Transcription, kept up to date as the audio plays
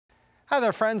Hi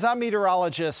there, friends. I'm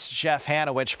meteorologist Jeff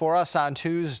Hanowich. For us on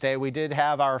Tuesday, we did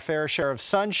have our fair share of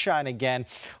sunshine again.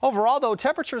 Overall, though,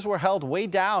 temperatures were held way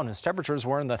down as temperatures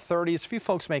were in the 30s. A few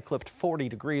folks may clip 40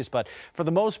 degrees, but for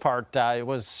the most part, it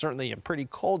was certainly a pretty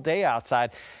cold day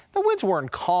outside. The winds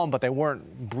weren't calm, but they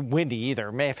weren't windy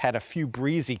either. May have had a few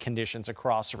breezy conditions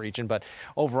across the region, but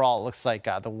overall, it looks like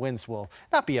the winds will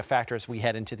not be a factor as we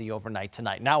head into the overnight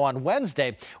tonight. Now, on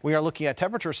Wednesday, we are looking at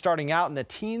temperatures starting out in the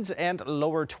teens and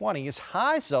lower 20s.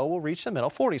 Highs, though, will reach the middle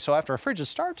 40s. So after a frigid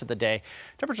start to the day,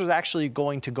 temperatures are actually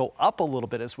going to go up a little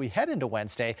bit as we head into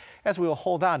Wednesday, as we will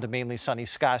hold on to mainly sunny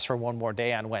skies for one more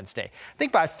day on Wednesday. I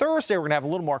think by Thursday, we're going to have a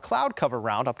little more cloud cover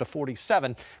around, up to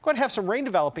 47. Going to have some rain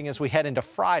developing as we head into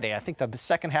Friday. I think the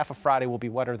second half of Friday will be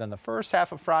wetter than the first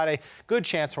half of Friday. Good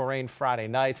chance for rain Friday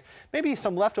night. Maybe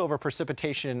some leftover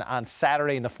precipitation on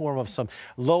Saturday in the form of some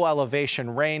low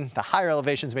elevation rain. The higher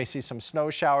elevations may see some snow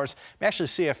showers. May actually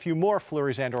see a few more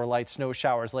flurries and or light snow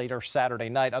showers later Saturday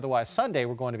night. Otherwise, Sunday,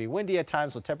 we're going to be windy at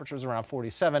times with temperatures around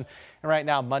 47. And right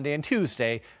now, Monday and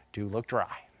Tuesday do look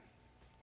dry.